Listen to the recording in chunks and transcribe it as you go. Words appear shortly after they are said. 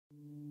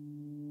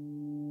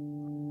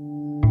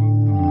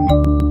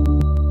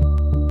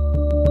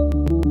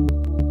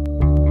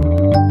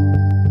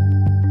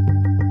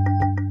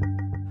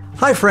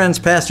Hi friends,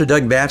 Pastor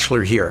Doug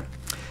Batchelor here.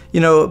 You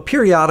know,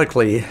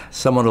 periodically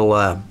someone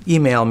will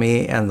email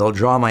me and they'll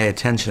draw my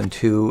attention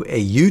to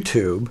a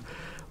YouTube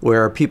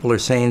where people are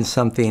saying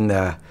something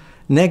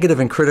negative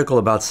and critical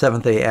about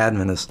Seventh-day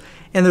Adventists.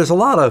 And there's a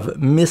lot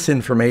of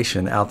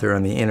misinformation out there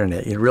on the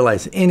internet. You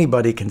realize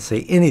anybody can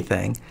say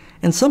anything.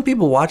 And some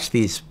people watch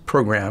these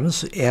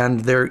programs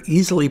and they're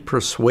easily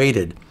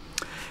persuaded.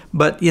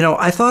 But, you know,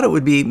 I thought it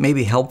would be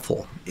maybe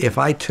helpful if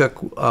I took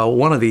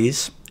one of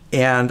these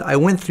and I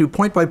went through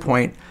point by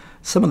point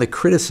some of the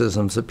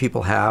criticisms that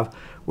people have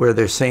where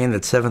they're saying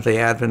that Seventh-day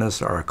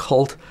Adventists are a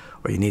cult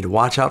or you need to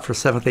watch out for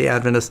Seventh-day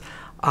Adventists.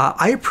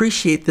 I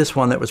appreciate this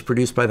one that was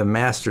produced by the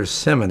Master's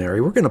Seminary.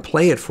 We're going to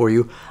play it for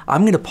you.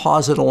 I'm going to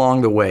pause it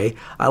along the way.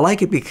 I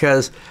like it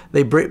because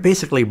they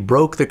basically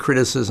broke the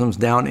criticisms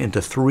down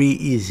into 3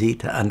 easy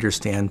to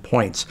understand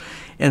points.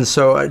 And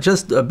so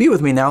just be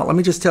with me now. Let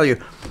me just tell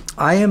you,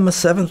 I am a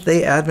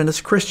Seventh-day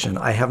Adventist Christian.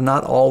 I have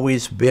not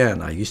always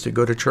been. I used to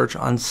go to church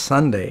on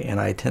Sunday, and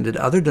I attended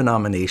other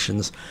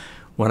denominations.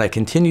 When I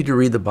continued to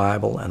read the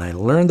Bible and I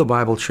learned the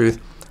Bible truth,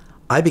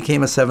 I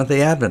became a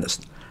Seventh-day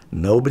Adventist.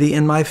 Nobody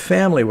in my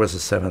family was a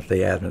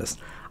Seventh-day Adventist.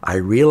 I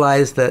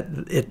realized that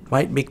it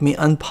might make me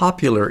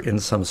unpopular in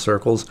some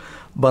circles,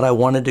 but I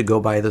wanted to go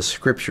by the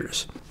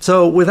scriptures.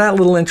 So with that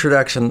little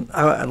introduction,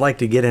 I'd like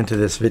to get into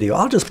this video.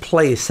 I'll just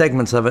play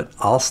segments of it.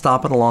 I'll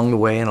stop it along the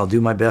way, and I'll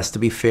do my best to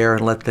be fair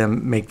and let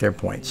them make their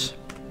points.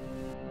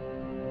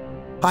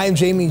 Hi, I'm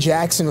Jamie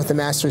Jackson with the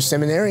Master's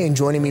Seminary, and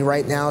joining me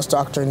right now is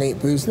Dr. Nate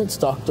Busenitz.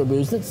 Dr.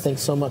 Busenitz,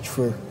 thanks so much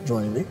for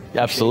joining me.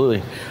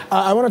 Absolutely.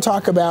 I want to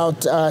talk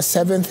about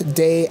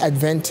Seventh-day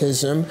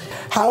Adventism.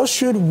 How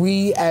should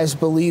we as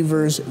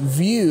believers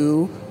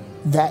view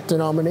that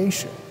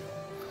denomination?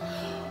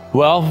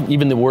 Well,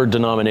 even the word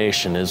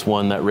denomination is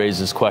one that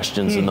raises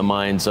questions in the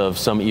minds of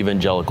some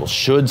evangelicals.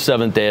 Should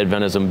Seventh-day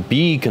Adventism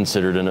be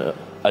considered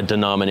a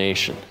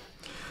denomination?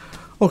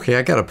 Okay,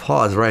 I got to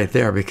pause right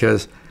there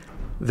because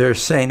they're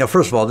saying, now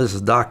first of all, this is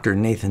Dr.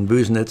 Nathan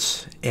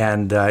Busenitz,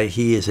 and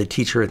he is a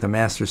teacher at the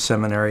Master's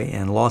Seminary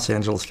in Los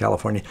Angeles,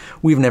 California.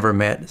 We've never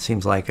met.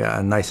 Seems like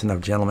a nice enough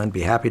gentleman.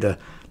 Be happy to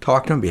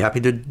talk to him, be happy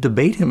to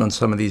debate him on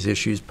some of these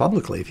issues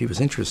publicly if he was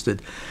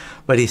interested.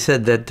 But he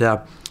said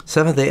that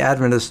Seventh-day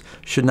Adventists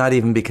should not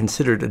even be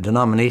considered a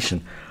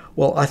denomination.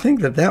 Well, I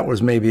think that that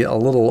was maybe a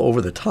little over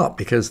the top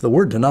because the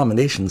word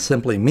denomination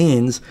simply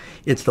means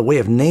it's the way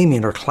of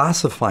naming or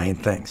classifying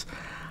things.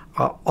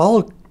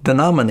 All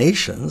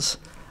denominations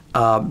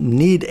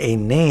need a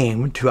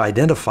name to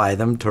identify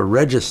them, to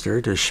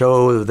register, to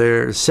show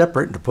they're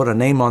separate, to put a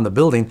name on the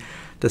building.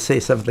 To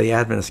say Seventh-day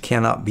Adventist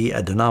cannot be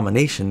a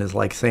denomination is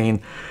like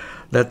saying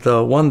that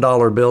the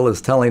 $1 bill is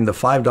telling the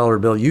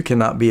 $5 bill you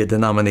cannot be a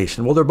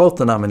denomination. Well, they're both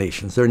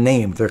denominations. They're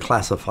named, they're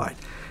classified.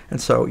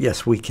 And so,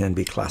 yes, we can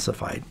be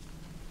classified.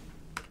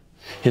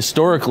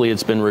 Historically,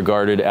 it's been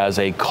regarded as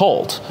a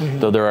cult,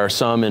 though there are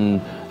some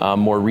in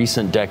more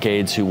recent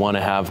decades who want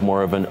to have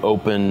more of an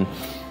open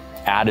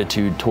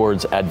attitude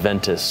towards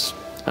Adventists.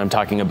 I'm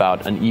talking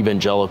about an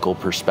evangelical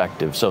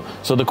perspective. So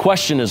the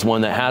question is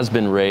one that has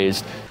been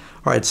raised.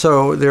 All right,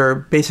 so they're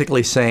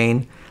basically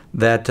saying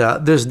that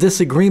there's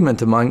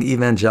disagreement among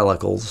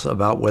evangelicals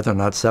about whether or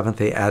not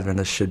Seventh-day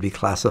Adventists should be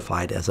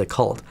classified as a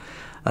cult.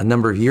 A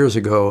number of years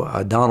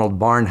ago, Donald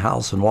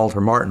Barnhouse and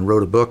Walter Martin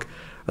wrote a book.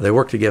 They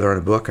worked together on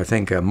a book. I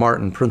think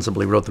Martin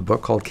principally wrote the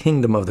book called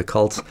Kingdom of the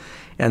Cults.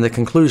 And the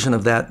conclusion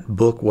of that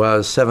book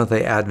was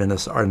Seventh-day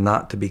Adventists are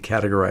not to be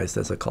categorized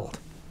as a cult.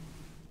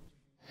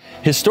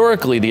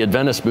 Historically, the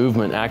Adventist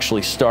movement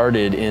actually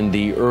started in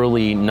the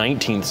early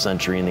 19th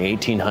century, in the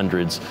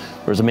 1800s.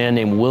 There was a man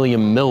named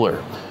William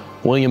Miller.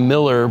 William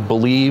Miller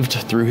believed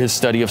through his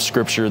study of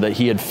Scripture that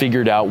he had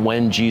figured out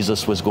when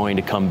Jesus was going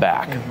to come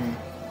back.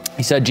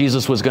 He said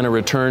Jesus was going to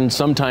return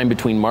sometime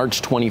between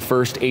March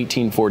 21st,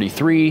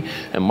 1843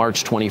 and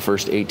March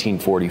 21st,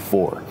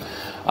 1844.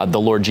 The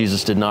Lord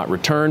Jesus did not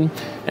return,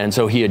 and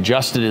so he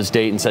adjusted his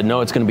date and said,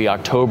 no, it's going to be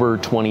October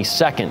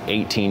 22nd,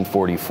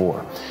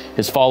 1844.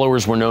 His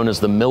followers were known as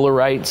the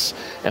Millerites,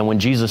 and when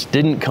Jesus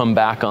didn't come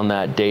back on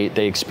that date,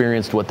 they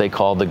experienced what they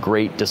call the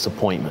Great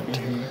Disappointment.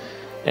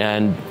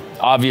 And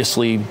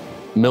obviously,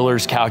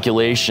 Miller's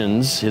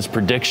calculations, his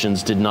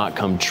predictions, did not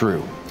come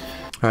true.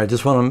 All right,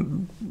 just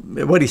want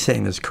to, what he's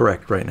saying is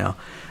correct right now.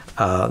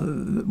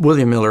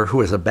 William Miller, who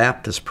is a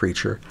Baptist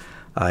preacher,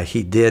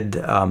 he did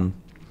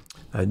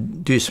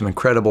do some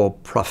incredible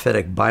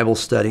prophetic Bible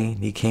study.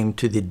 He came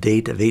to the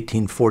date of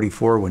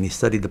 1844 when he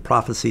studied the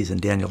prophecies in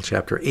Daniel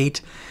chapter 8,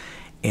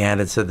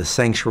 and it said the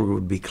sanctuary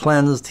would be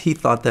cleansed. He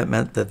thought that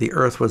meant that the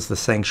earth was the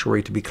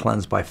sanctuary to be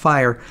cleansed by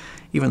fire,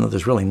 even though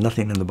there's really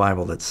nothing in the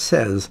Bible that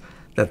says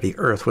that the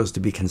earth was to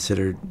be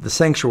considered the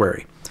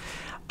sanctuary.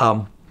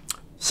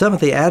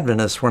 Seventh-day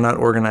Adventists were not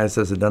organized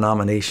as a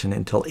denomination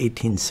until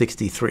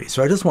 1863.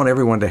 So I just want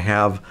everyone to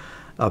have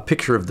a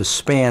picture of the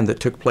span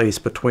that took place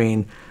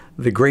between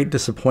the Great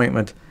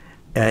Disappointment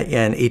in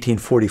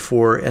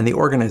 1844 and the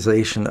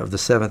organization of the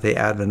Seventh-day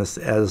Adventists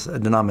as a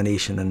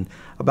denomination in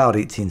about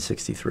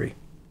 1863.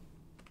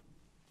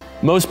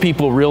 Most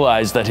people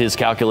realized that his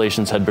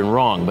calculations had been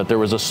wrong, but there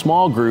was a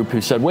small group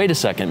who said, wait a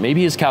second,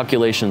 maybe his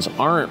calculations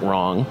aren't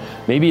wrong.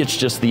 Maybe it's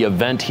just the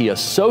event he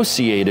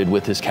associated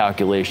with his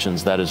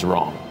calculations that is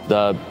wrong.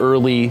 The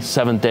early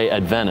Seventh-day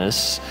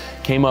Adventists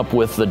came up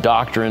with the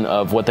doctrine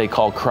of what they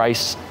call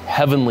Christ's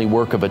heavenly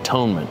work of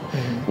atonement.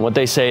 Mm-hmm. What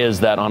they say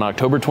is that on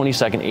October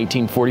 22nd,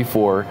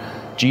 1844,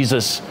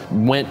 Jesus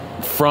went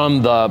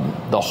from the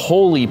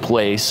holy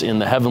place in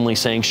the heavenly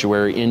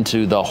sanctuary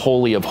into the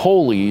Holy of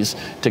Holies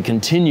to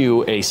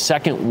continue a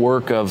second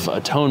work of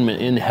atonement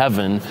in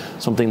heaven,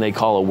 something they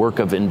call a work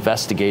of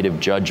investigative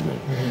judgment.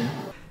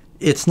 Mm-hmm.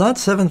 It's not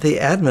Seventh-day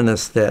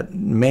Adventists that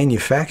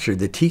manufactured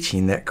the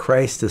teaching that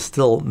Christ is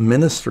still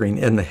ministering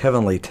in the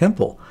heavenly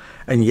temple.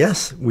 And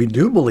yes, we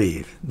do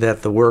believe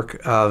that the work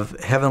of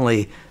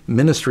heavenly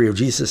ministry of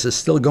Jesus is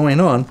still going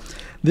on.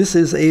 This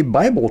is a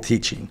Bible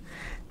teaching.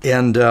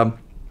 And,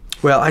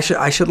 well, I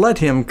should let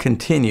him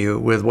continue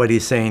with what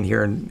he's saying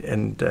here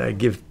and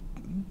give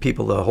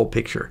people the whole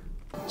picture.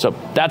 So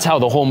that's how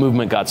the whole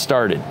movement got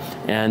started.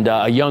 And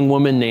a young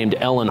woman named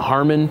Ellen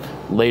Harmon,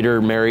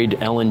 later married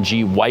Ellen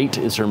G. White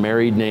is her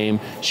married name.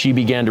 She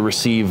began to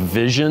receive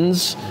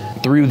visions.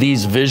 Through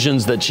these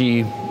visions that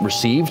she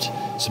received,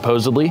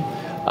 supposedly,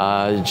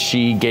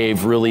 she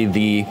gave really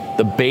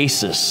the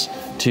basis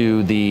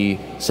to the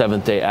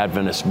Seventh-day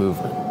Adventist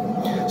movement.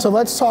 So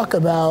let's talk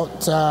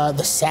about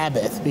the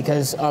Sabbath,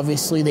 because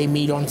obviously they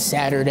meet on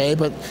Saturday,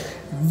 but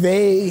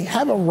they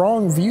have a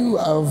wrong view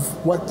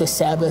of what the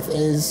Sabbath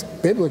is,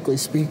 biblically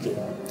speaking.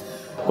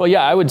 Well,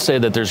 yeah, I would say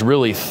that there's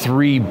really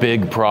three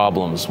big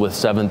problems with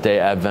Seventh-day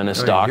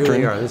Adventist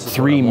doctrine.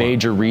 Three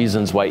major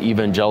reasons why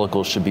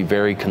evangelicals should be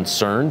very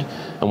concerned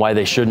and why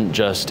they shouldn't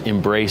just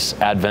embrace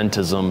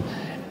Adventism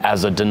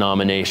as a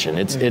denomination.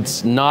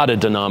 It's not a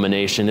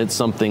denomination. It's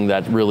something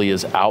that really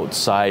is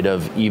outside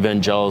of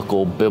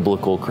evangelical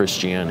biblical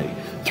Christianity.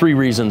 Three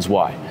reasons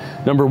why.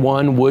 Number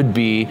one would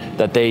be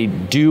that they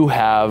do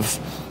have,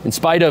 in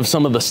spite of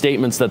some of the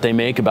statements that they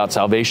make about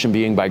salvation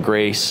being by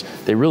grace,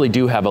 they really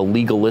do have a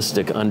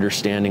legalistic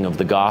understanding of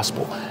the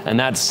gospel. And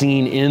that's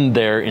seen in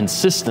their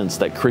insistence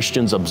that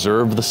Christians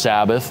observe the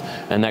Sabbath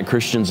and that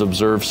Christians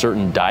observe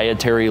certain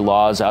dietary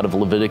laws out of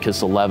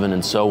Leviticus 11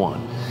 and so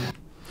on.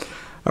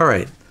 All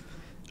right.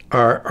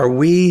 Are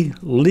we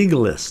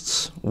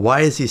legalists?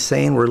 Why is he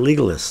saying we're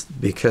legalists?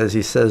 Because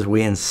he says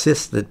we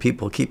insist that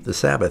people keep the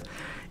Sabbath.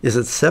 Is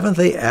it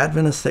Seventh-day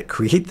Adventists that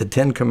create the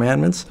 10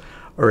 Commandments?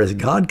 Or is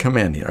God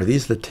commanding? Are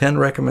these the 10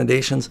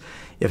 recommendations?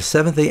 If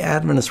Seventh-day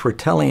Adventists were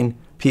telling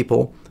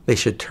people they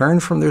should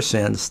turn from their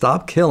sins,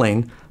 stop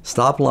killing,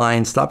 stop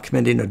lying, stop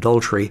committing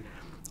adultery,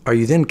 are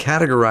you then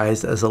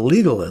categorized as a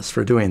legalist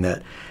for doing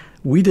that?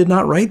 We did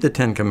not write the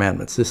 10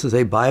 Commandments. This is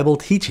a Bible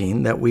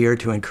teaching that we are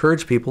to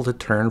encourage people to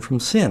turn from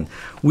sin.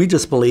 We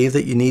just believe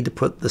that you need to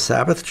put the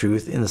Sabbath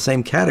truth in the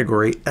same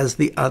category as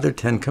the other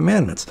 10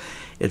 Commandments.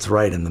 It's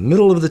right in the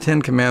middle of the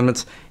 10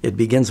 Commandments. It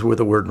begins with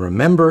the word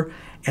remember.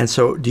 And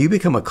so do you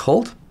become a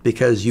cult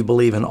because you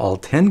believe in all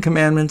 10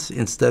 commandments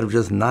instead of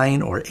just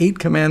 9 or 8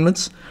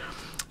 commandments?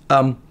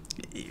 And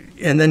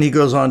then he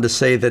goes on to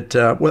say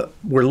that well,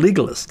 we're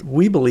legalists.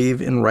 We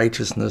believe in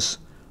righteousness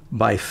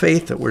by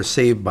faith, that we're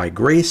saved by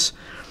grace.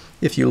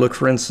 If you look,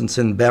 for instance,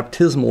 in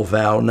baptismal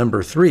vow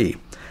number 3,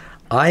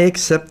 I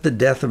accept the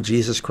death of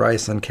Jesus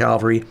Christ on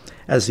Calvary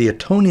as the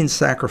atoning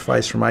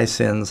sacrifice for my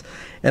sins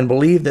and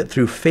believe that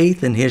through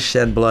faith in his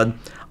shed blood,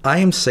 I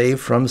am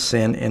saved from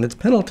sin and its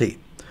penalty.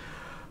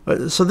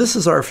 So this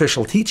is our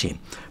official teaching.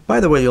 By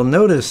the way, you'll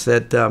notice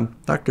that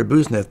Dr.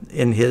 Busneth,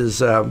 in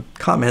his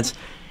comments,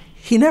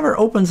 he never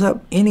opens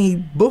up any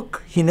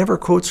book. He never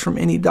quotes from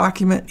any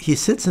document. He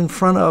sits in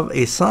front of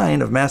a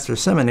sign of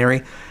Master's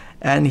Seminary,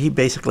 and he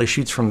basically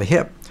shoots from the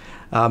hip.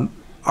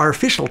 Our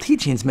official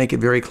teachings make it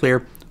very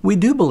clear we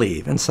do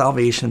believe in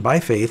salvation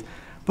by faith,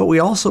 but we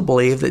also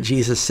believe that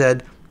Jesus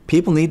said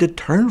people need to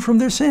turn from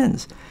their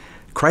sins.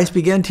 Christ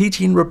began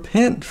teaching,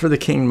 repent, for the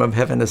kingdom of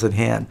heaven is at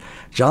hand.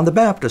 John the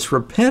Baptist,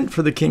 repent,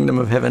 for the kingdom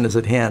of heaven is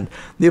at hand.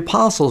 The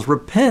apostles,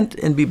 repent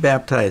and be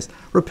baptized.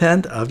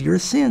 Repent of your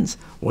sins.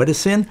 What is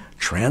sin?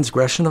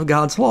 Transgression of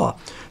God's law.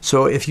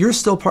 So if you're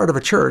still part of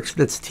a church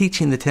that's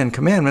teaching the 10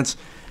 Commandments,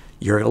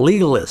 you're a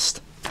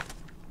legalist.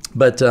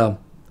 But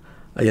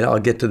I'll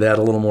get to that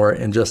a little more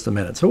in just a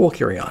minute. So we'll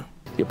carry on.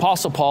 The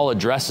Apostle Paul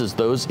addresses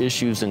those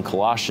issues in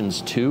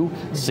Colossians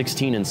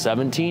 2:16 and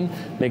 17,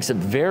 makes it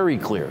very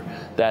clear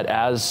that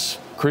as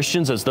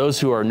Christians, as those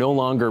who are no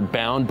longer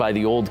bound by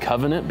the old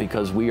covenant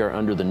because we are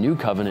under the new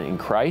covenant in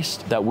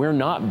Christ, that we're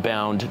not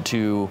bound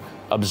to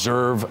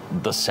observe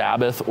the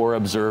Sabbath or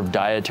observe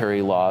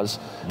dietary laws.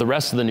 The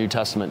rest of the New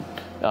Testament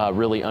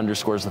really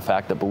underscores the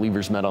fact that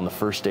believers met on the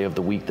first day of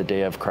the week, the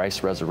day of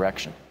Christ's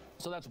resurrection.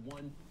 So that's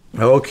one.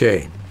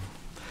 Okay.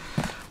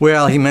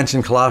 Well, he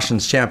mentioned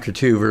Colossians chapter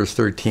 2, verse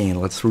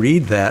 13. Let's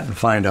read that and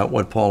find out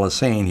what Paul is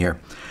saying here.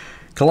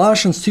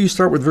 Colossians 2,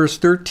 start with verse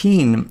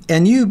 13.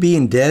 And you,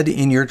 being dead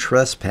in your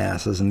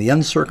trespasses and the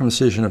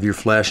uncircumcision of your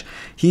flesh,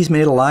 he's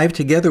made alive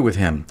together with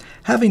him,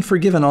 having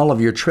forgiven all of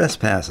your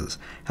trespasses,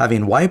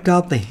 having wiped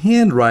out the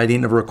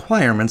handwriting of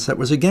requirements that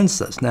was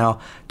against us. Now,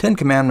 10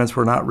 Commandments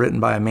were not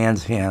written by a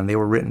man's hand. They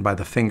were written by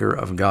the finger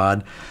of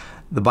God.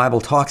 The Bible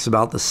talks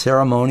about the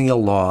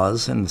ceremonial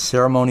laws and the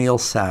ceremonial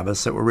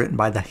Sabbaths that were written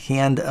by the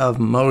hand of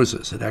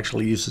Moses. It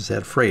actually uses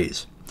that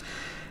phrase.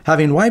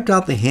 Having wiped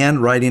out the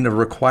handwriting of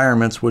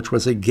requirements which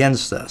was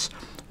against us.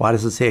 Why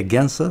does it say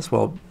against us?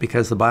 Well,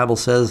 because the Bible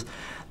says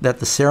that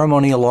the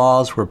ceremonial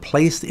laws were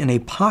placed in a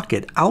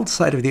pocket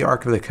outside of the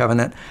Ark of the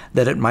Covenant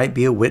that it might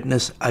be a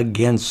witness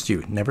against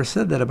you. Never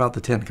said that about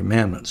the 10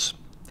 Commandments.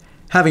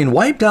 Having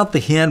wiped out the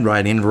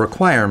handwriting of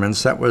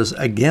requirements that was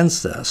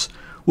against us,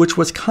 which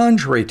was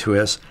contrary to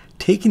us,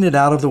 taking it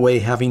out of the way,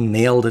 having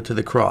nailed it to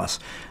the cross.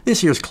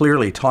 This here is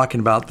clearly talking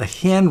about the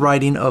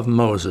handwriting of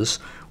Moses,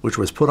 which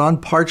was put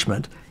on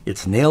parchment.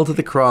 It's nailed to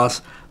the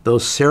cross.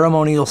 Those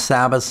ceremonial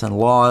Sabbaths and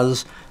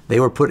laws, they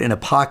were put in a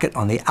pocket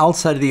on the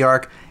outside of the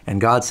ark,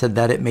 and God said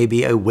that it may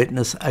be a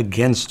witness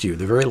against you.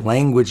 The very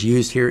language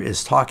used here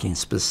is talking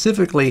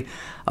specifically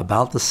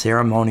about the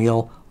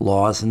ceremonial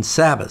laws and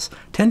Sabbaths.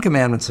 10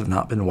 Commandments have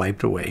not been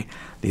wiped away.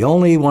 The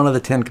only one of the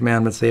 10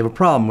 Commandments they have a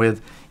problem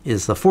with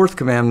is the 4th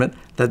commandment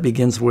that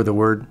begins with the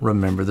word,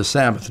 remember the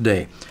Sabbath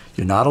day.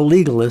 You're not a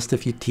legalist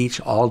if you teach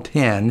all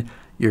 10.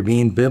 You're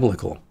being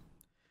biblical.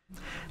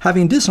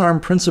 Having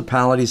disarmed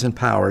principalities and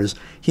powers,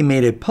 he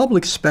made a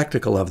public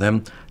spectacle of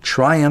them,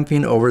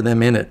 triumphing over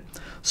them in it.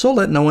 So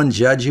let no one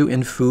judge you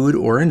in food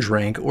or in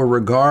drink, or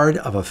regard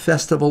of a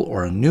festival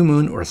or a new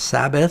moon or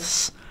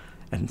Sabbaths,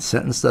 and the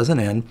sentence doesn't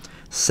end,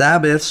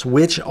 Sabbaths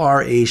which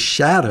are a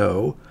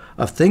shadow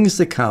of things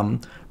to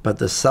come, but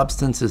the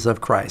substance is of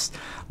Christ.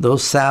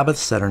 Those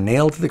Sabbaths that are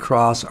nailed to the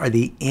cross are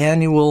the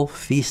annual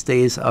feast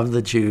days of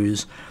the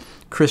Jews.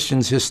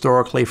 Christians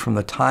historically from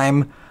the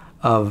time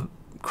of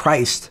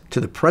Christ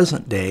to the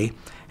present day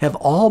have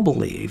all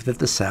believed that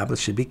the Sabbath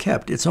should be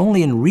kept. It's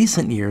only in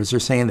recent years they're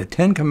saying the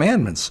 10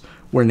 Commandments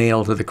were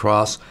nailed to the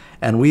cross,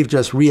 and we've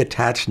just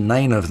reattached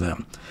 9 of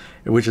them,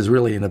 which is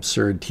really an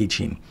absurd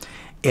teaching.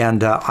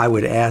 And I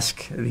would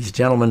ask these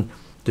gentlemen,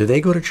 do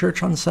they go to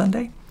church on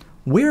Sunday?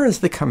 Where is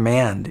the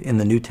command in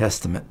the New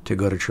Testament to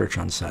go to church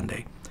on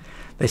Sunday?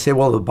 They say,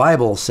 well, the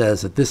Bible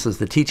says that this is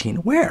the teaching.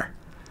 Where?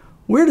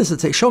 Where does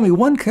it say? Show me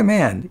one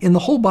command in the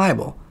whole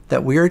Bible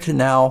that we are to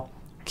now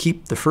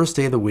keep the first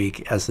day of the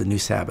week as the new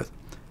Sabbath.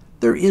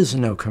 There is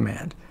no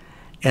command.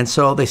 And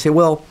so they say,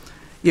 well,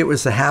 it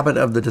was the habit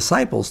of the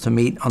disciples to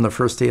meet on the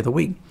first day of the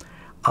week.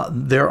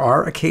 There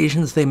are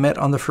occasions they met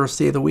on the first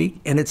day of the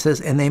week, and it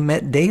says, and they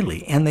met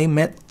daily, and they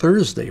met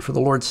Thursday for the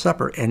Lord's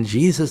Supper, and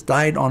Jesus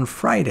died on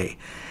Friday,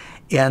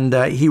 and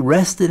he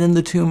rested in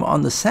the tomb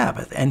on the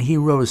Sabbath, and he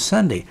rose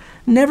Sunday.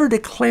 Never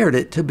declared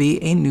it to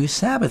be a new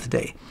Sabbath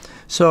day.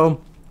 So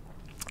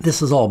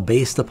this is all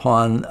based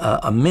upon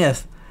a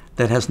myth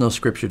that has no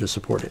scripture to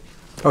support it.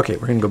 Okay,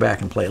 we're going to go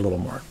back and play a little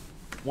more.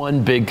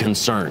 One big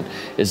concern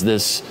is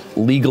this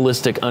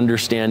legalistic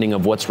understanding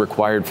of what's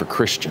required for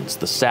Christians,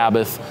 the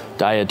Sabbath,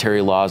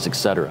 dietary laws,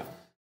 etc.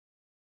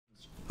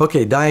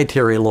 Okay,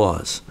 dietary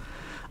laws.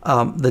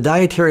 The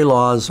dietary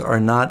laws are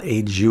not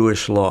a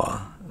Jewish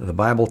law. The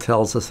Bible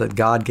tells us that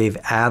God gave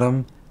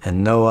Adam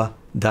and Noah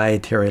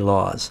dietary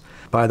laws.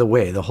 By the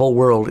way, the whole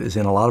world is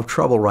in a lot of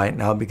trouble right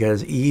now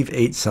because Eve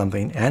ate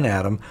something, and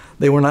Adam,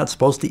 they were not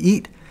supposed to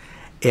eat.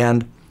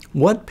 And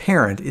what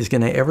parent is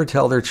going to ever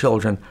tell their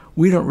children,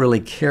 we don't really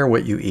care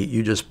what you eat,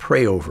 you just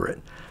pray over it?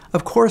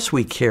 Of course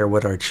we care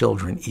what our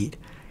children eat,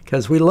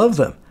 because we love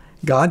them.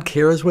 God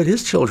cares what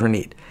his children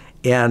eat.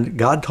 And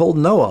God told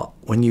Noah,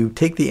 when you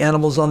take the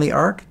animals on the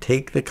ark,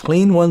 take the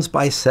clean ones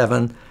by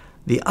 7,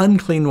 the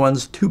unclean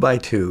ones 2 by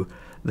 2.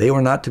 They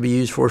were not to be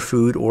used for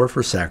food or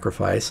for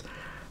sacrifice.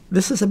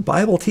 This is a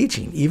Bible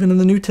teaching, even in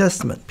the New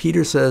Testament.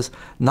 Peter says,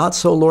 not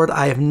so, Lord,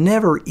 I have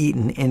never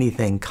eaten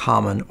anything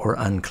common or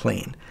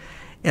unclean.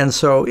 And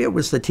so it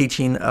was the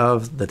teaching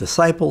of the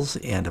disciples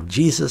and of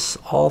Jesus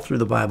all through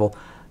the Bible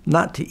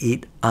not to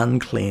eat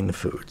unclean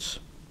foods.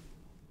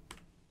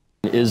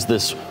 Is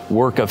this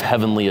work of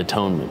heavenly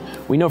atonement.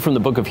 We know from the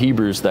book of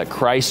Hebrews that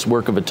Christ's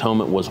work of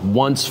atonement was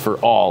once for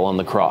all on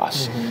the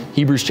cross.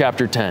 Hebrews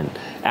chapter 10,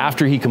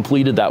 after he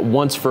completed that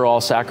once for all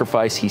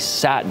sacrifice, he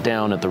sat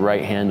down at the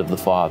right hand of the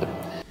Father.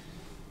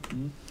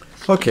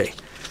 Okay,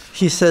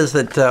 he says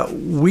that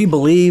we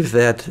believe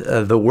that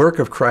the work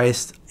of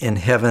Christ in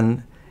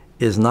heaven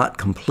is not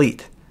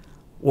complete.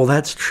 Well,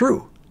 that's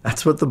true.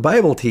 That's what the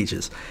Bible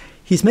teaches.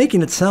 He's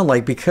making it sound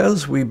like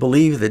because we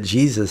believe that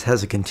Jesus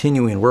has a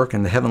continuing work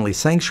in the heavenly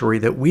sanctuary,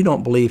 that we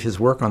don't believe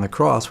his work on the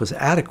cross was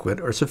adequate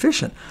or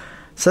sufficient.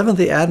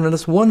 Seventh-day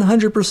Adventists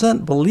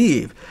 100%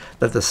 believe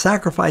that the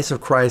sacrifice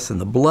of Christ and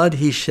the blood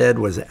he shed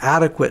was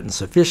adequate and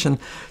sufficient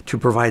to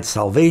provide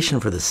salvation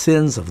for the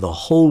sins of the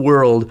whole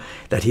world,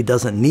 that he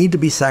doesn't need to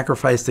be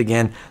sacrificed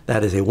again.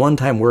 That is a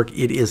one-time work.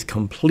 It is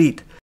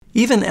complete.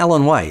 Even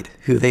Ellen White,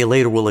 who they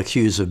later will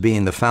accuse of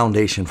being the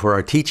foundation for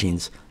our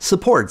teachings,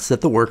 supports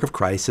that the work of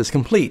Christ is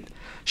complete.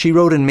 She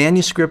wrote in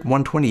Manuscript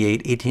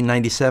 128,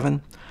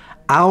 1897,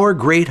 "Our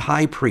great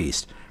high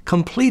priest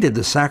completed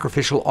the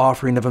sacrificial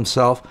offering of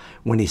himself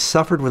when he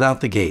suffered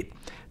without the gate.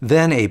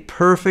 Then a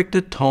perfect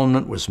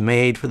atonement was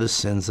made for the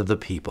sins of the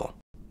people."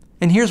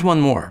 And here's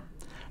one more.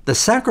 The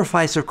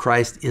sacrifice of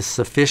Christ is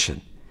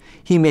sufficient.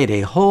 He made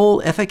a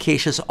whole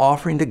efficacious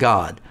offering to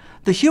God.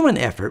 The human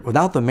effort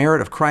without the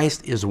merit of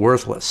Christ is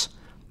worthless.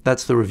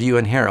 That's the Review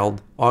and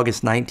Herald,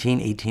 August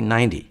 19,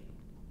 1890.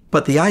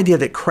 But the idea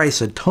that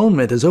Christ's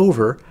atonement is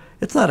over,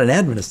 it's not an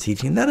Adventist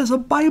teaching, that is a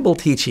Bible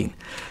teaching.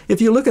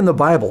 If you look in the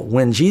Bible,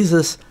 when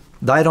Jesus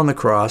died on the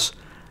cross,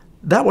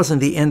 that wasn't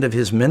the end of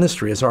his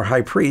ministry as our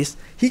high priest.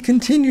 He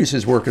continues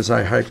his work as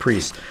our high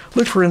priest.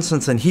 Look, for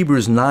instance, in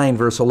Hebrews 9,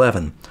 verse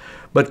 11.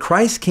 "But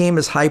Christ came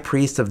as high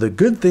priest of the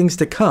good things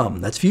to come,"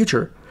 that's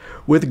future,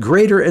 "with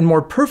greater and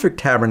more perfect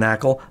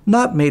tabernacle,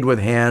 not made with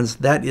hands,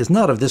 that is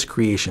not of this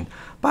creation."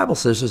 Bible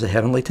says there's a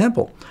heavenly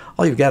temple.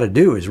 All you've got to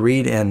do is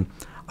read in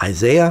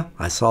Isaiah,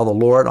 "I saw the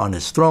Lord on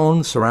his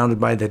throne,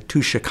 surrounded by the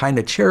two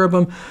Shekinah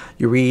cherubim."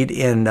 You read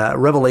in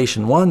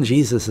Revelation 1,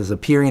 Jesus is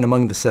appearing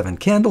among the seven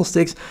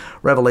candlesticks.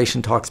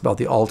 Revelation talks about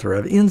the altar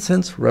of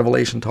incense.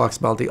 Revelation talks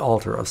about the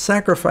altar of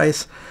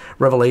sacrifice.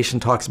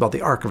 Revelation talks about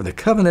the Ark of the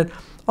Covenant.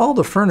 All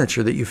the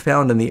furniture that you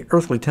found in the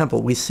earthly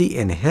temple we see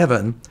in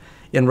heaven,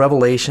 in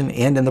Revelation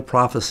and in the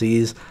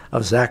prophecies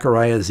of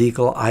Zechariah,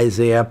 Ezekiel,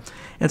 Isaiah.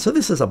 And so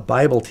this is a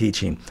Bible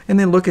teaching. And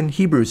then look in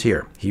Hebrews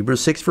here,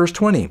 Hebrews 6, verse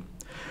 20.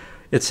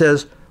 It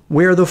says,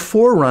 "Where the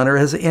forerunner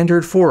has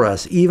entered for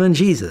us, even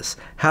Jesus,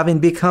 having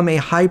become a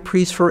high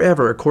priest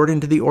forever, according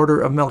to the order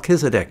of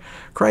Melchizedek."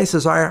 Christ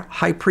is our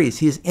high priest.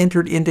 He has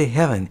entered into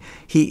heaven.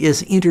 He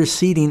is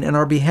interceding in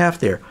our behalf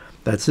there.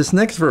 That's this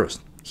next verse,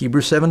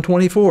 Hebrews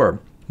 7:24.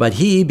 "But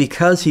he,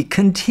 because he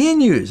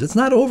continues," it's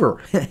not over,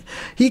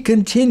 he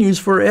continues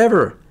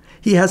forever.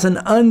 "He has an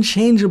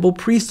unchangeable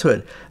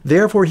priesthood.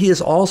 Therefore, he is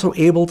also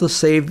able to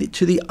save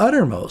to the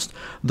uttermost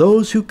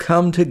those who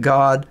come to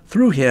God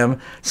through him,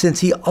 since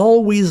he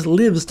always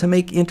lives to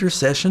make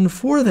intercession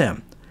for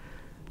them."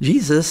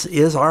 Jesus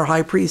is our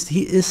high priest.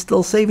 He is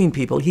still saving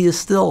people. He is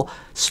still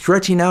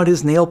stretching out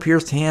his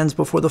nail-pierced hands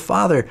before the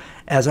Father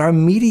as our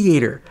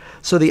mediator.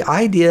 So the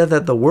idea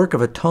that the work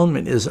of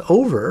atonement is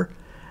over,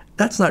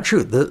 that's not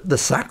true. The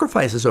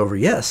sacrifice is over,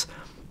 yes,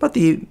 but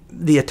the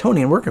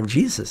atoning work of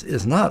Jesus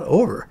is not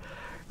over.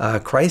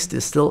 Christ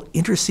is still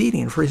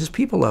interceding for his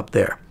people up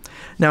there.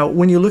 Now,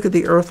 when you look at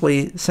the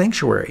earthly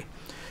sanctuary,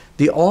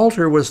 the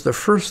altar was the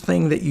first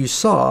thing that you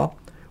saw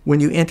when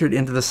you entered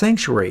into the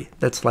sanctuary.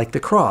 That's like the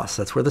cross.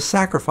 That's where the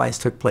sacrifice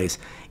took place.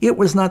 It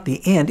was not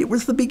the end. It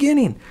was the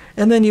beginning.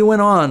 And then you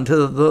went on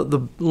to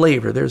the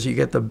laver. You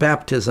get the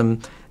baptism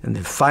and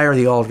the fire of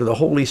the altar, the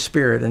Holy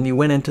Spirit, and you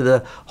went into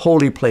the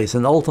holy place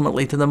and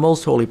ultimately to the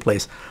most holy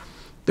place.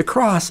 The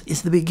cross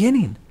is the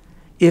beginning.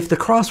 If the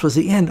cross was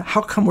the end,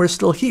 how come we're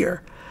still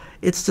here?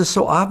 It's just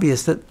so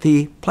obvious that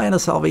the plan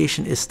of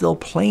salvation is still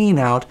playing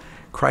out.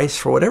 Christ,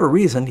 for whatever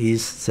reason,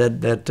 he's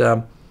said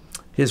that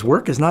his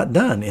work is not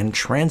done in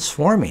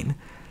transforming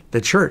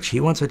the church. He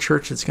wants a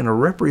church that's going to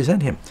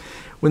represent him.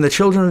 When the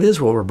children of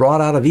Israel were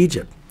brought out of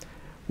Egypt,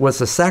 was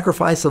the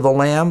sacrifice of the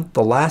lamb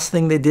the last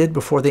thing they did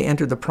before they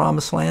entered the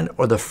promised land,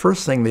 or the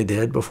first thing they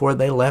did before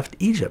they left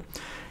Egypt?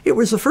 It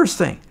was the first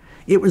thing.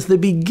 It was the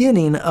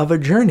beginning of a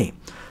journey.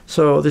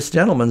 So this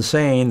gentleman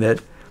saying that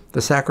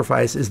the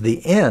sacrifice is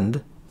the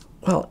end,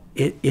 well,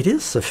 it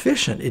is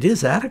sufficient. It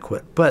is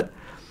adequate. But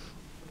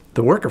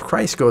the work of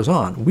Christ goes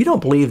on. We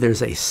don't believe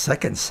there's a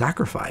second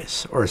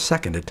sacrifice or a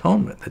second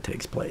atonement that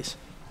takes place.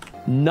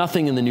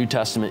 Nothing in the New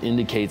Testament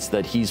indicates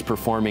that he's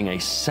performing a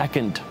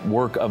second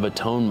work of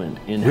atonement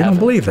in heaven. We don't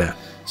believe that.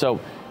 So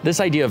this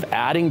idea of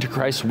adding to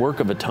Christ's work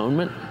of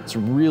atonement, it's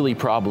really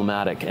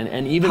problematic.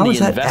 And even How the is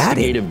that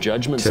investigative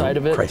judgment to side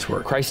of it, Christ's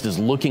work? Christ is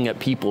looking at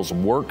people's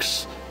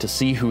works to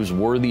see who's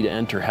worthy to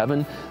enter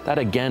heaven. That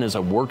again is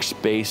a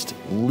works-based,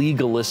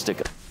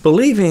 legalistic.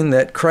 Believing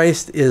that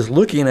Christ is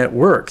looking at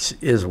works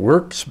is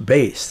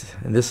works-based.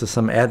 And this is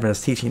some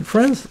Adventist teaching.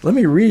 Friends, let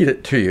me read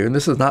it to you. And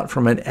this is not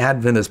from an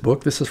Adventist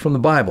book. This is from the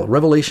Bible.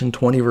 Revelation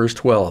 20, verse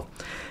 12.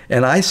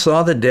 "And I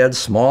saw the dead,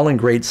 small and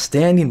great,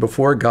 standing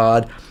before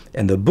God,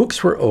 and the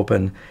books were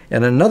open.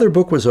 And another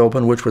book was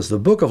open, which was the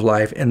book of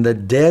life. And the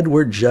dead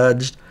were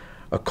judged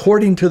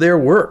according to their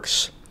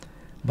works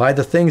by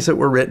the things that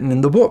were written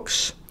in the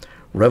books."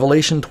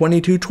 Revelation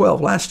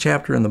 22:12, last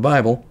chapter in the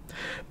Bible.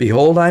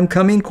 "Behold, I'm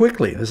coming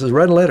quickly." This is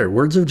red letter,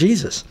 words of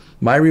Jesus.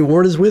 "My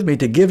reward is with me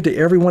to give to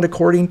everyone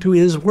according to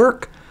his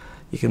work."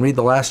 You can read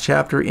the last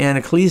chapter in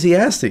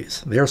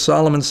Ecclesiastes. There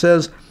Solomon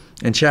says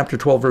in chapter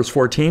 12, verse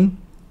 14,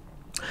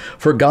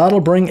 "For God will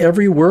bring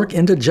every work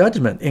into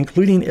judgment,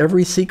 including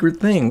every secret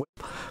thing."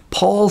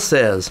 Paul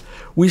says,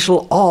 "We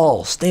shall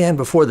all stand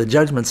before the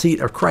judgment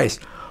seat of Christ."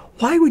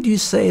 Why would you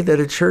say that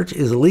a church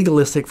is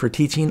legalistic for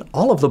teaching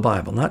all of the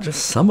Bible, not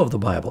just some of the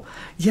Bible?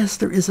 Yes,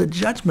 there is a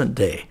judgment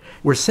day.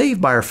 We're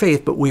saved by our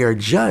faith, but we are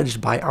judged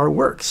by our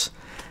works.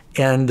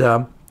 And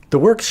The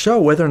works show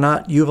whether or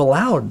not you've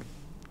allowed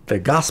the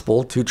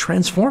gospel to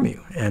transform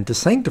you and to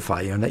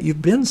sanctify you and that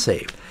you've been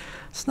saved.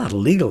 It's not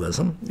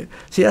legalism.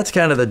 See, that's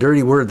kind of the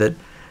dirty word that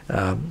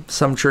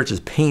some churches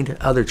paint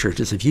other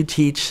churches. If you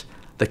teach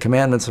the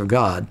commandments of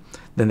God,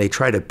 then they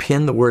try to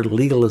pin the word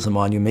legalism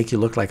on you, make you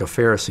look like a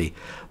Pharisee.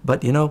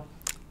 But you know,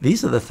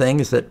 these are the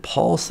things that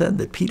Paul said,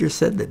 that Peter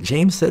said, that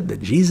James said,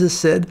 that Jesus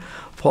said.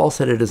 Paul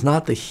said, it is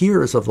not the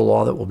hearers of the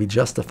law that will be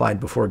justified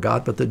before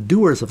God, but the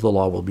doers of the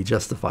law will be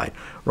justified.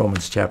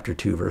 Romans chapter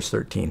 2, verse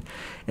 13.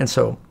 And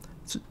so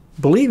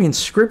believing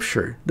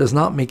Scripture does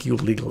not make you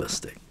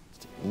legalistic.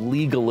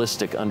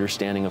 Legalistic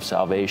understanding of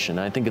salvation.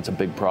 I think it's a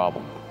big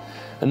problem.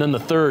 And then the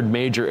third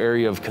major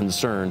area of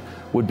concern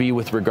would be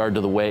with regard to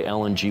the way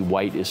Ellen G.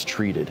 White is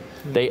treated.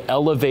 They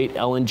elevate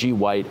Ellen G.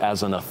 White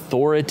as an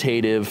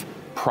authoritative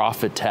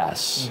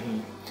prophetess.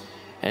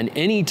 And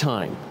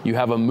anytime you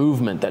have a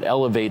movement that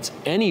elevates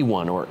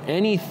anyone or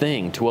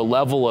anything to a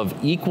level of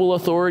equal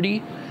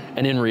authority,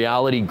 and in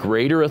reality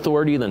greater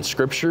authority than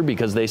Scripture,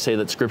 because they say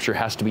that Scripture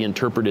has to be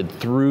interpreted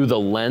through the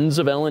lens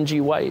of Ellen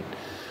G. White,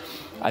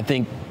 I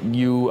think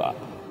you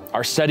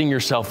are setting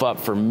yourself up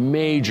for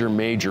major,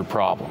 major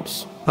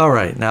problems. All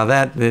right, now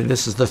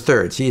this is the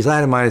third. See, he's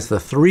itemized the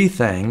three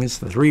things,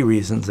 the three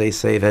reasons they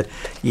say that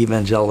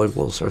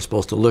evangelicals are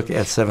supposed to look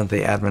at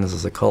Seventh-day Adventists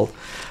as a cult.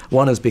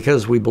 One is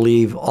because we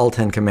believe all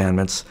 10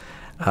 commandments.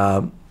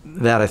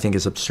 That I think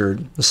is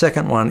absurd. The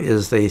second one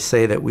is they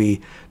say that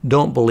we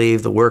don't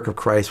believe the work of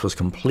Christ was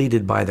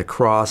completed by the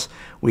cross.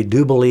 We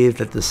do believe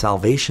that the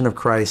salvation of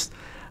Christ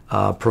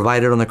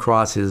provided on the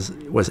cross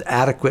was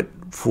adequate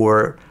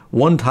for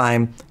one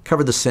time,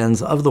 covered the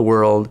sins of the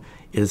world,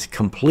 is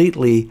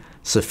completely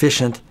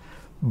sufficient,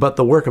 but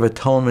the work of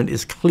atonement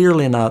is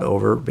clearly not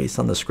over based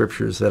on the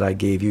scriptures that I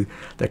gave you,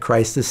 that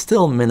Christ is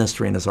still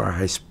ministering as our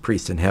high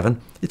priest in heaven.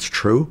 It's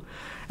true.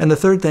 And the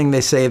third thing they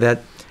say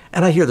that,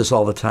 and I hear this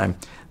all the time,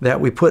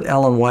 that we put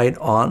Ellen White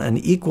on an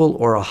equal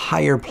or a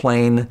higher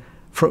plane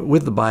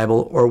with the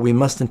Bible, or we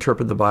must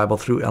interpret the Bible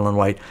through Ellen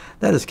White.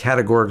 That is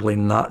categorically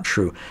not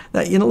true.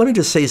 Now, let me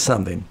just say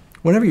something.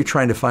 Whenever you're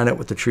trying to find out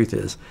what the truth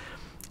is,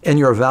 and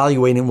you're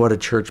evaluating what a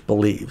church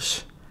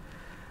believes,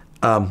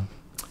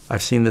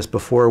 I've seen this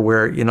before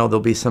where, there'll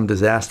be some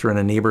disaster in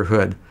a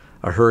neighborhood,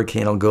 a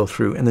hurricane will go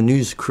through, and the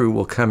news crew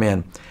will come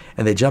in,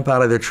 and they jump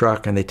out of their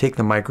truck, and they take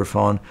the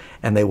microphone,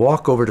 and they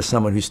walk over to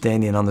someone who's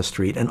standing on the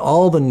street, and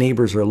all the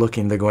neighbors are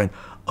looking, they're going,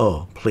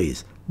 oh,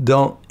 please,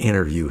 don't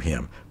interview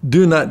him.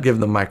 Do not give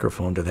the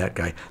microphone to that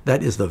guy.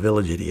 That is the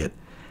village idiot.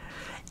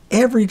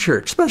 Every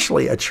church,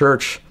 especially a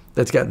church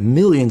that's got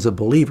millions of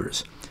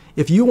believers,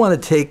 if you want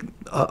to take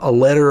a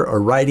letter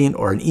or writing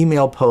or an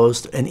email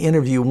post and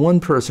interview one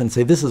person and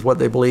say this is what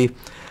they believe,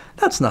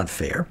 that's not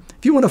fair.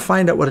 If you want to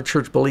find out what a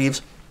church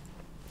believes,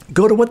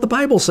 go to what the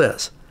Bible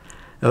says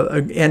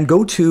and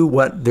go to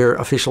what their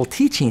official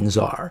teachings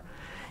are.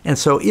 And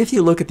so if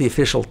you look at the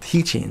official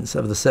teachings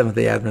of the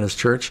Seventh-day Adventist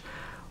Church,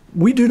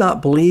 we do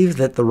not believe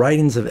that the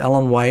writings of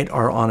Ellen White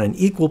are on an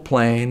equal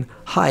plane,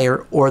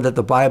 higher, or that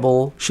the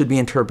Bible should be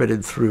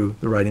interpreted through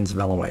the writings of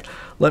Ellen White.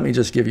 Let me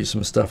just give you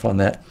some stuff on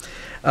that.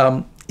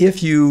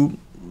 If you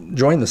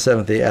join the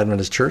Seventh-day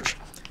Adventist Church,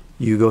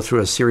 you go through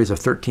a series of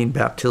 13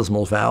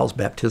 baptismal vows.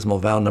 Baptismal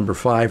vow number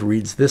 5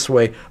 reads this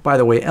way. By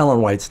the way,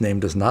 Ellen White's name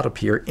does not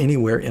appear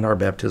anywhere in our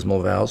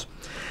baptismal vows.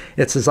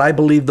 It says, I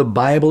believe the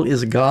Bible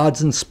is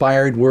God's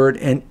inspired word,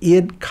 and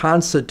it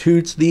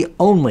constitutes the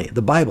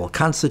Bible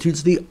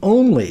constitutes the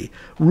only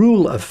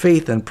rule of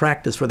faith and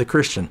practice for the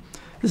Christian.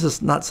 This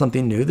is not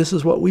something new. This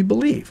is what we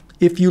believe.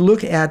 If you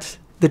look at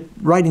the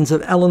writings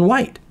of Ellen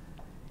White,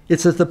 it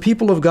says the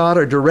people of God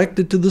are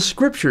directed to the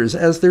scriptures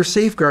as their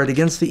safeguard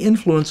against the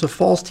influence of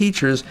false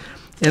teachers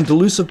and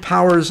delusive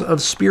powers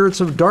of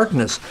spirits of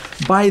darkness.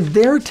 By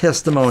their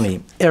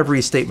testimony,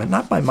 every statement,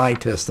 not by my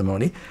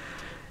testimony,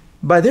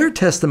 by their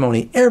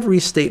testimony, every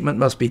statement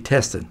must be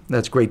tested.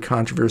 That's Great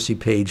Controversy,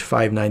 page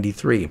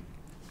 593.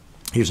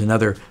 Here's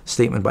another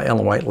statement by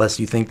Ellen White, lest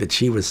you think that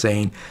she was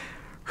saying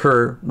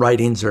her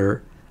writings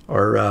or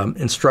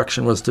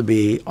instruction was to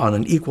be on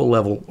an equal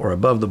level or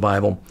above the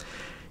Bible.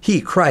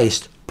 He,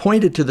 Christ,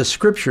 pointed to the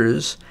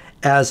scriptures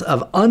as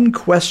of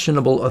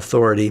unquestionable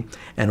authority,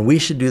 and we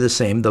should do the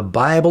same. The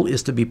Bible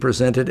is to be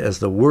presented as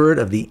the word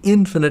of the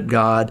infinite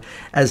God,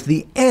 as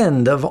the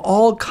end of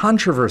all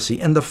controversy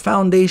and the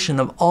foundation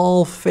of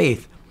all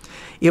faith.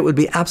 It would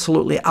be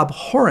absolutely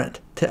abhorrent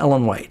to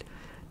Ellen White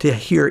to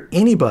hear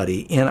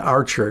anybody in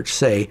our church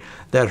say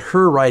that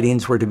her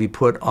writings were to be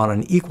put on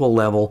an equal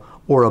level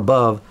or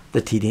above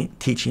the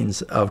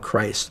teachings of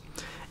Christ.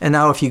 And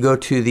now if you go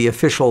to the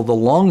official, the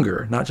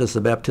longer, not just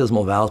the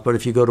baptismal vows, but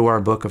if you go to our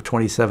book of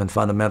 27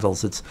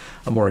 Fundamentals, it's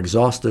a more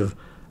exhaustive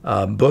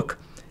book.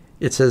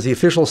 It says the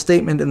official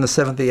statement in the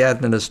Seventh-day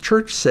Adventist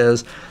Church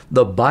says,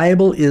 the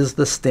Bible is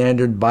the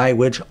standard by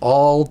which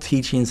all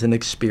teachings and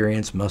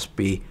experience must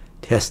be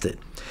tested.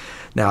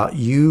 Now,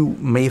 you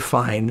may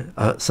find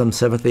some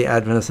Seventh-day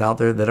Adventists out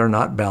there that are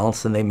not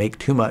balanced and they make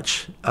too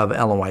much of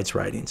Ellen White's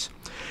writings.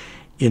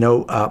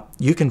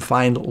 You can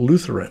find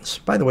Lutherans.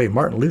 By the way,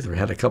 Martin Luther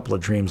had a couple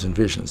of dreams and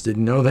visions. Did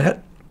you know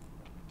that?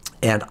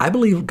 And I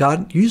believe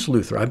God used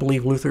Luther. I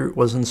believe Luther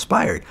was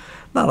inspired,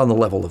 not on the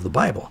level of the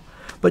Bible.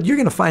 But you're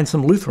going to find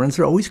some Lutherans,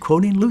 they're always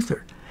quoting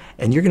Luther.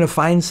 And you're going to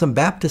find some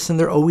Baptists, and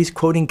they're always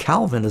quoting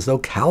Calvin as though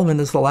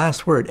Calvin is the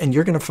last word. And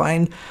you're going to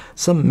find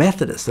some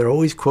Methodists, they're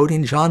always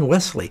quoting John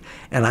Wesley.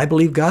 And I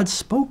believe God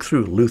spoke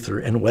through Luther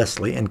and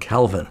Wesley and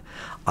Calvin.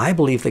 I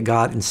believe that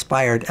God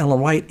inspired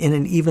Ellen White in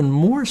an even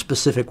more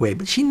specific way,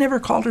 but she never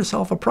called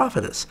herself a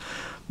prophetess.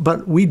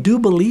 But we do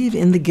believe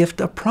in the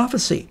gift of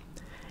prophecy.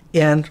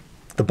 And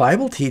the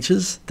Bible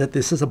teaches that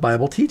this is a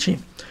Bible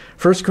teaching.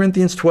 1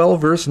 Corinthians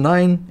 12, verse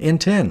 9 and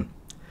 10.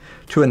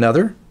 To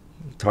another,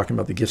 talking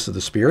about the gifts of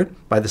the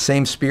Spirit, by the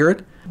same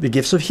Spirit, the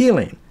gifts of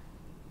healing,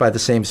 by the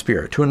same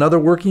Spirit. To another,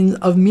 working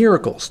of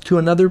miracles. To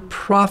another,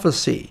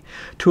 prophecy.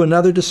 To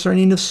another,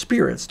 discerning of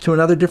spirits. To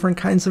another, different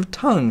kinds of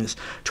tongues.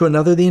 To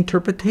another, the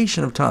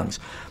interpretation of tongues.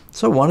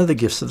 So one of the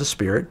gifts of the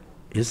Spirit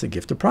is the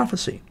gift of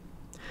prophecy.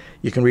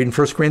 You can read in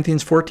 1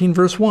 Corinthians 14,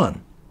 verse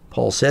 1.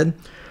 Paul said,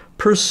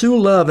 pursue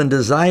love and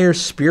desire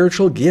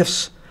spiritual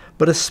gifts,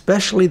 but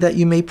especially that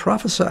you may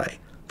prophesy.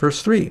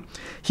 Verse 3,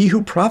 he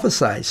who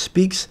prophesies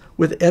speaks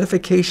with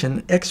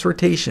edification,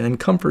 exhortation, and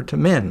comfort to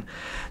men.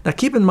 Now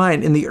keep in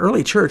mind, in the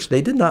early church,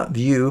 they did not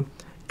view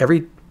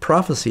every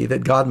prophecy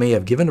that God may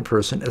have given a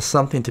person as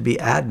something to be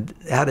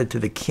added to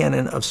the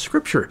canon of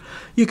Scripture.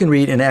 You can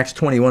read in Acts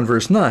 21,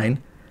 verse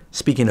 9,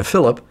 speaking of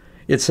Philip,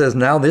 it says,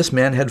 now this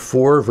man had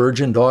 4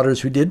 virgin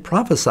daughters who did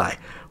prophesy.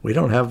 We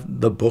don't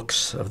have the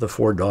books of the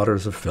 4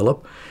 daughters of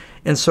Philip.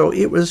 And so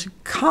it was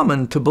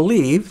common to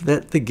believe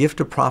that the gift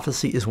of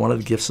prophecy is one of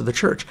the gifts of the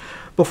church.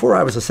 Before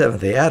I was a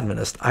Seventh-day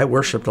Adventist, I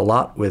worshiped a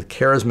lot with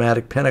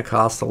charismatic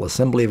Pentecostal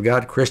Assembly of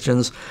God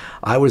Christians.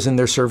 I was in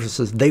their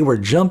services. They were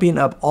jumping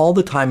up all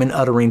the time and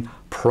uttering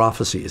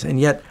prophecies.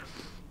 And yet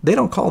they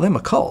don't call them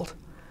a cult.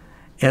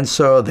 And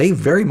so they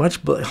very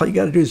much, all you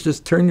got to do is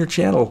just turn your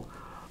channel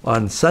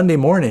on Sunday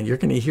morning. You're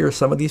going to hear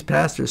some of these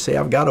pastors say,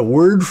 I've got a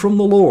word from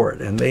the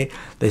Lord. And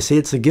they say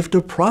it's the gift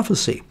of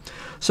prophecy.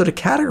 So to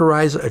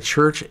categorize a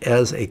church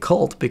as a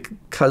cult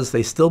because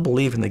they still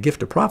believe in the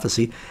gift of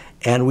prophecy,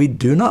 and we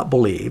do not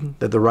believe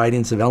that the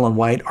writings of Ellen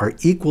White are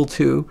equal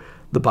to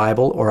the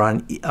Bible or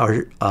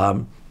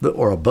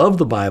above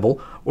the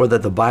Bible, or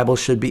that the Bible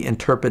should be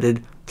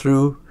interpreted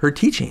through her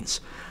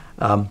teachings.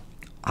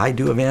 I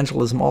do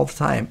evangelism all the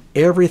time.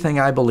 Everything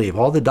I believe,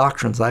 all the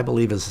doctrines I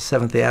believe as a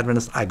Seventh-day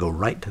Adventist, I go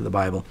right to the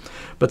Bible.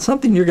 But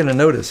something you're going to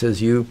notice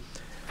as you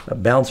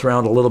bounce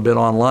around a little bit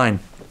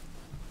online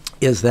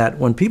is that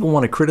when people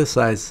want to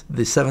criticize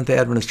the Seventh-day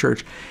Adventist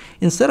Church,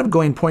 instead of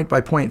going point by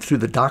point through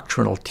the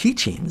doctrinal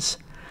teachings,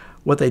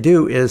 what they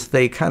do is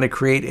they kind of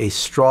create a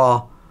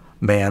straw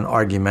man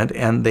argument,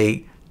 and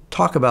they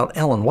talk about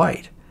Ellen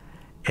White,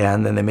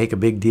 and then they make a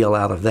big deal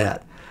out of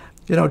that.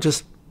 You know,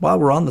 just while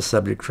we're on the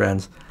subject,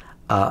 friends,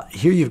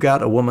 here you've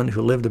got a woman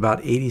who lived about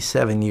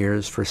 87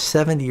 years. For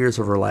 70 years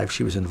of her life,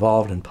 she was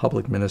involved in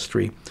public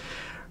ministry.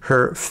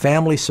 Her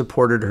family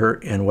supported her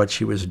in what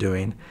she was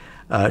doing.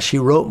 She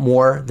wrote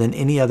more than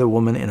any other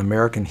woman in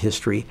American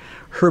history.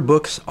 Her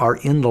books are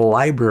in the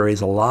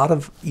libraries. A lot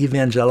of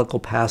evangelical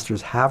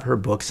pastors have her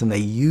books, and they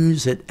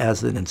use it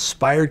as an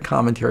inspired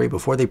commentary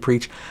before they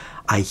preach.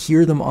 I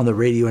hear them on the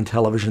radio and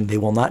television. They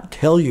will not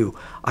tell you,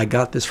 I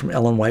got this from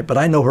Ellen White, but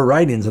I know her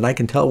writings, and I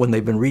can tell when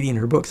they've been reading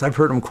her books. I've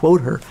heard them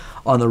quote her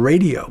on the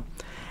radio.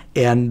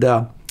 And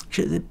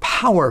she's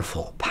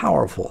powerful,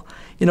 powerful.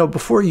 You know,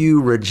 before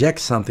you reject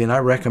something, I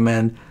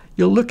recommend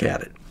you look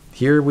at it.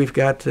 Here we've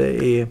got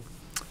a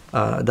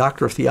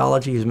doctor of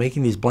theology who's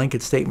making these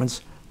blanket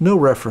statements, no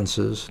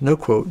references, no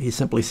quote. He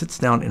simply sits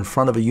down in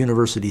front of a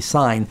university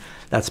sign.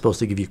 That's supposed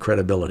to give you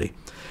credibility.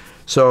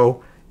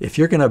 So if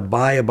you're going to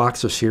buy a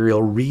box of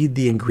cereal, read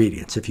the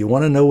ingredients. If you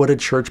want to know what a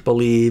church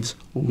believes,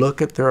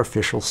 look at their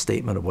official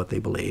statement of what they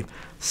believe.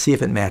 See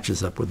if it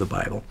matches up with the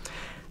Bible.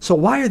 So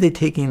why are they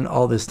taking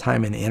all this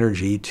time and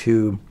energy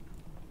to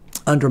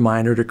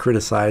undermine or to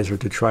criticize or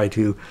to try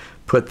to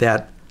put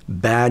that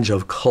badge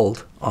of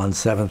cult on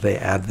Seventh-day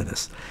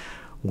Adventists?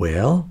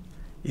 Well,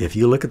 if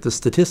you look at the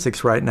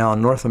statistics right now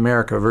in North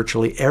America,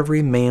 virtually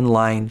every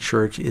mainline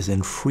church is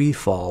in free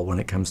fall when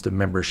it comes to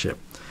membership.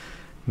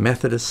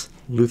 Methodists,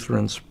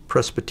 Lutherans,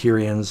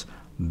 Presbyterians,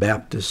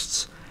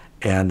 Baptists,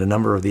 and a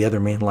number of the other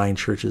mainline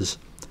churches,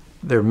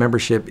 their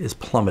membership is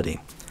plummeting.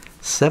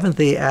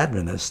 Seventh-day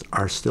Adventists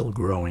are still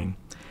growing.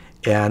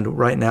 And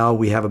right now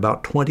we have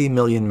about 20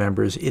 million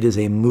members. It is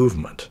a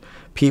movement.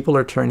 People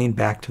are turning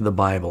back to the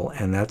Bible,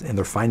 and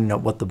they're finding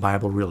out what the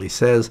Bible really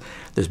says.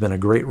 There's been a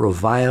great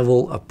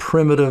revival, a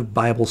primitive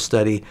Bible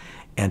study,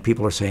 and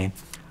people are saying,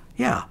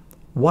 yeah,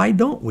 why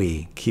don't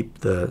we keep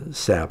the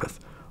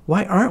Sabbath?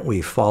 Why aren't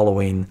we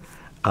following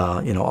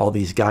all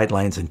these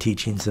guidelines and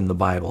teachings in the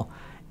Bible?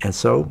 And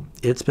so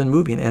it's been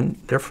moving, and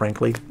they're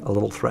frankly a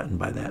little threatened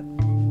by that.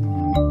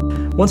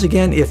 Once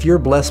again, if you're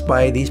blessed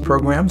by these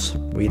programs,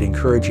 we'd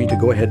encourage you to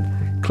go ahead,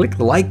 click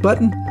the like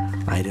button.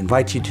 I'd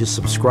invite you to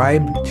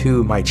subscribe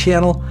to my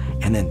channel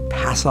and then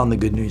pass on the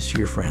good news to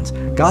your friends.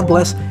 God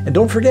bless, and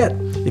don't forget,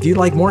 if you'd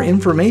like more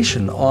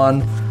information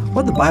on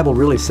what the Bible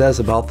really says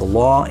about the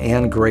law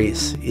and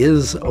grace.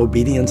 Is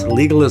obedience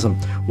legalism?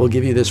 We'll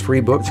give you this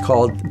free book. It's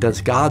called Does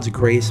God's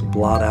Grace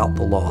Blot Out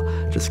the Law?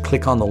 Just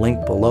click on the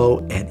link below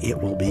and it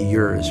will be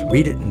yours.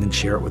 Read it and then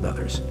share it with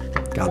others.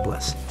 God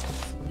bless.